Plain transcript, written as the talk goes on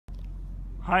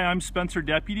Hi, I'm Spencer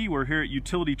Deputy. We're here at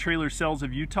Utility Trailer Sales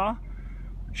of Utah.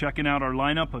 We're checking out our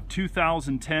lineup of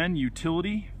 2010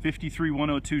 Utility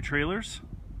 53102 trailers.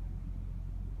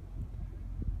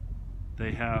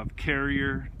 They have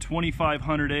Carrier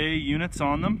 2500A units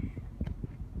on them.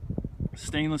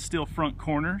 Stainless steel front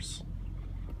corners.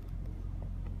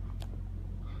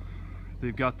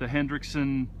 They've got the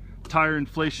Hendrickson tire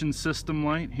inflation system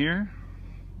light here.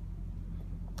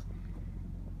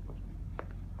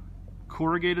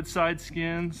 Corrugated side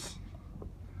skins.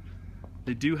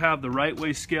 They do have the right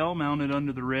way scale mounted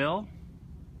under the rail.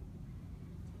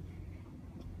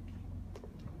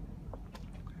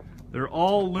 They're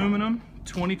all aluminum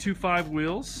 22.5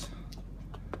 wheels.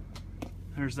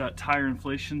 There's that tire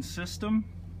inflation system.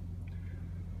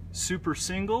 Super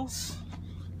singles,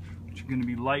 which are going to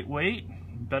be lightweight,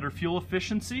 better fuel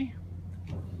efficiency.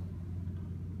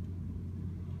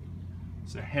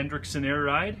 It's a Hendrickson air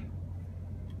ride.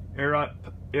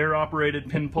 Air operated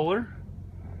pin puller.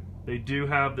 They do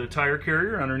have the tire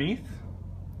carrier underneath.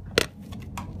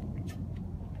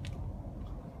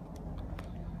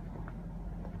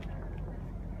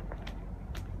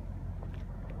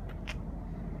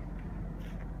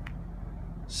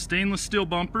 Stainless steel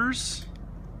bumpers,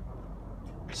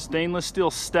 stainless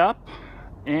steel step,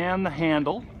 and the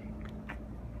handle.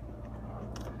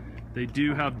 They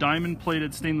do have diamond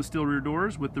plated stainless steel rear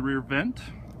doors with the rear vent.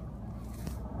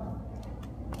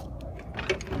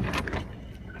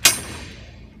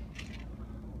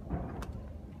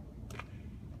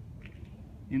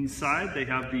 Inside they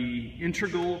have the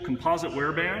integral composite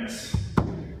wear bands.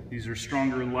 These are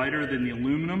stronger and lighter than the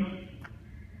aluminum,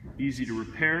 easy to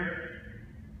repair.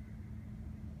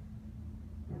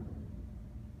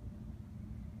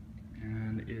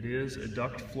 And it is a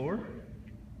duct floor.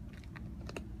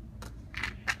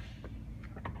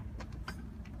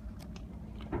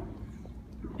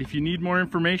 If you need more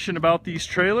information about these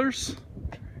trailers,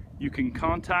 you can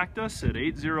contact us at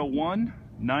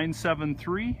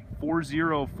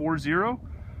 801-973-4040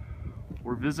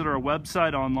 or visit our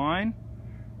website online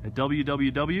at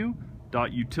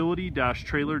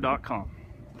www.utility-trailer.com.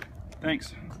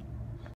 Thanks.